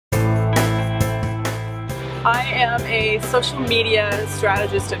I am a social media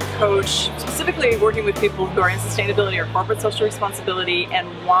strategist and coach, specifically working with people who are in sustainability or corporate social responsibility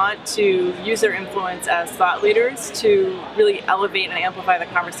and want to use their influence as thought leaders to really elevate and amplify the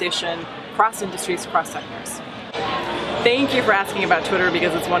conversation across industries, across sectors. Thank you for asking about Twitter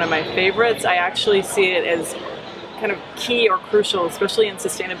because it's one of my favorites. I actually see it as kind of key or crucial, especially in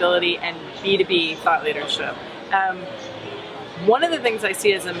sustainability and B2B thought leadership. One of the things I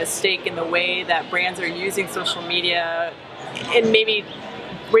see as a mistake in the way that brands are using social media and maybe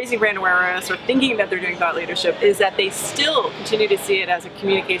raising brand awareness or thinking that they're doing thought leadership is that they still continue to see it as a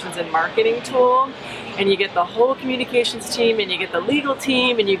communications and marketing tool. And you get the whole communications team and you get the legal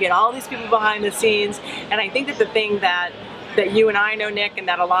team and you get all these people behind the scenes. And I think that the thing that you and I know, Nick, and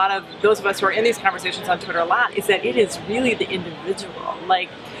that a lot of those of us who are in these conversations on Twitter a lot, is that it is really the individual. Like,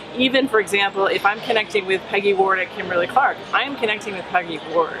 even, for example, if I'm connecting with Peggy Ward at Kimberly-Clark, I am connecting with Peggy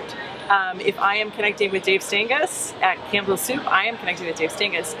Ward. If I am connecting with Dave Stangus at Campbell Soup, I am connecting with Dave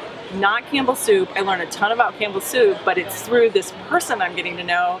Stangus. Not Campbell Soup. I learn a ton about Campbell Soup, but it's through this person I'm getting to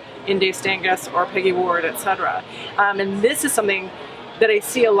know in Dave Stangus or Peggy Ward, etc. And this is something that I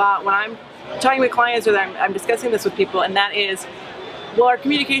see a lot when I'm talking with clients or I'm discussing this with people, and that is, well, our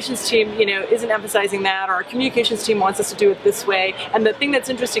communications team, isn't emphasizing that, or our communications team wants us to do it this way. And the thing that's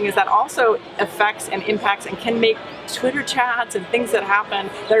interesting is that also affects and impacts and can make Twitter chats and things that happen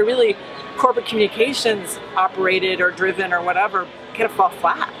that are really corporate communications operated or driven or whatever kind of fall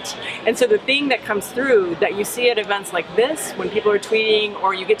flat. And so the thing that comes through that you see at events like this, when people are tweeting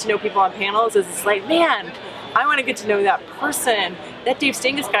or you get to know people on panels, is it's like, man, I want to get to know that person. That Dave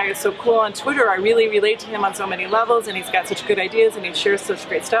Stangus guy is so cool on Twitter. I really relate to him on so many levels, and he's got such good ideas and he shares such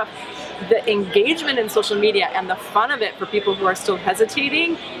great stuff. The engagement in social media and the fun of it for people who are still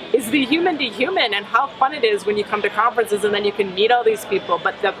hesitating is the human to human, and how fun it is when you come to conferences and then you can meet all these people.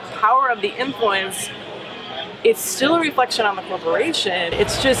 But the power of the influence, it's still a reflection on the corporation.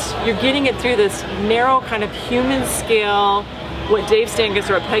 It's just, you're getting it through this narrow kind of human scale. What Dave Stangus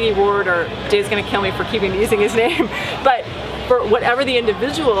or Peggy Ward, or Dave's gonna kill me for keeping using his name, but for whatever the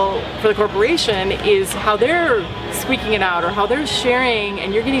individual for the corporation is, how they're squeaking it out or how they're sharing,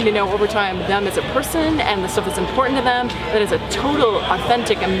 and you're getting to know over time them as a person and the stuff that's important to them, that is a total,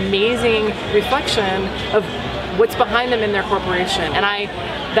 authentic, amazing reflection of what's behind them in their corporation. And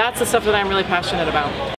that's the stuff that I'm really passionate about.